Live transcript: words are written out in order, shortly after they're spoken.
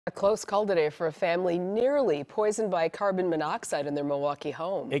A close call today for a family nearly poisoned by carbon monoxide in their Milwaukee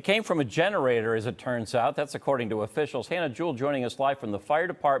home. It came from a generator, as it turns out. That's according to officials. Hannah Jewell joining us live from the fire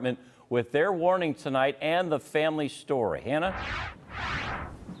department with their warning tonight and the family story. Hannah?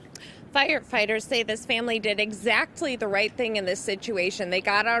 Firefighters say this family did exactly the right thing in this situation. They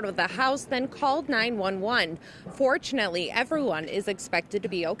got out of the house, then called 911. Fortunately, everyone is expected to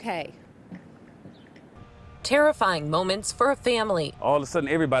be okay. Terrifying moments for a family. All of a sudden,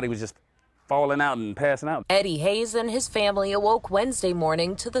 everybody was just falling out and passing out. Eddie Hayes and his family awoke Wednesday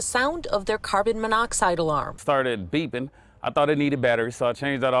morning to the sound of their carbon monoxide alarm. Started beeping. I thought it needed batteries, so I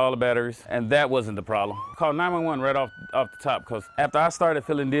changed out all the batteries, and that wasn't the problem. Called 911 right off the top, because after I started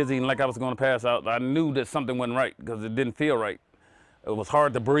feeling dizzy and like I was going to pass out, I knew that something wasn't right, because it didn't feel right. It was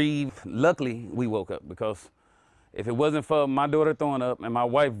hard to breathe. Luckily, we woke up, because if it wasn't for my daughter throwing up and my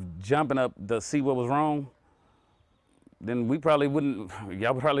wife jumping up to see what was wrong, then we probably wouldn't,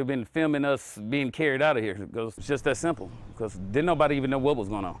 y'all would probably been filming us being carried out of here, because it's just that simple, because didn't nobody even know what was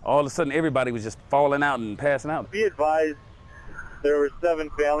going on. All of a sudden, everybody was just falling out and passing out. Be advised, there were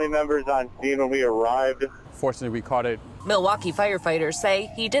 7 family members on scene when we arrived. Fortunately, we caught it. Milwaukee firefighters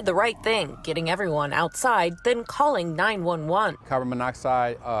say he did the right thing, getting everyone outside, then calling 911. Carbon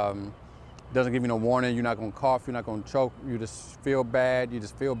monoxide doesn't give you no warning. You're not going to cough, you're not going to choke. You just feel bad, you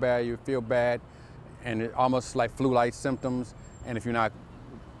feel bad. And it almost like flu-like symptoms. And if you're not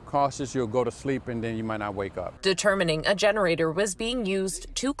cautious, you'll go to sleep and then you might not wake up. Determining a generator was being used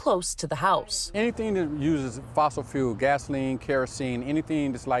too close to the house. Anything that uses fossil fuel, gasoline, kerosene,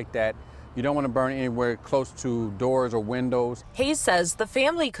 anything that's like that, you don't want to burn anywhere close to doors or windows. Hayes says the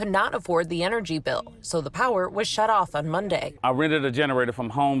family could not afford the energy bill, so the power was shut off on Monday. I rented a generator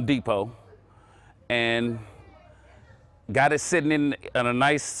from Home Depot and got it sitting in a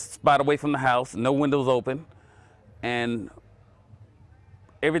nice spot away from the house, no windows open, and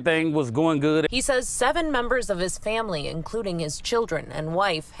everything was going good. He says 7 members of his family, including his children and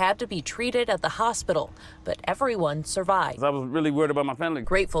wife, had to be treated at the hospital, but everyone survived. I was really worried about my family.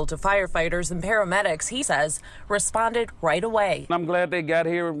 Grateful to firefighters and paramedics, he says, responded right away. I'm glad they got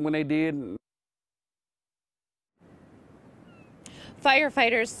here when they did.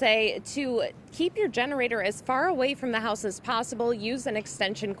 Firefighters say to keep your generator as far away from the house as possible. Use an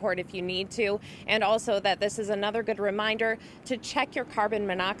extension cord if you need to. And also that this is another good reminder to check your carbon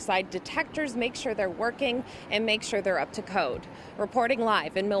monoxide detectors, make sure they're working, and make sure they're up to code. Reporting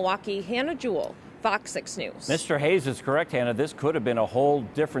live in Milwaukee, Hannah Jewell, FOX 6 News. Mr. Hayes is correct, Hannah. This could have been a whole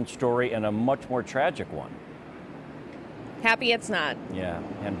different story and a much more tragic one. Happy it's not. Yeah,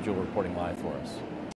 Hannah Jewell reporting live for us.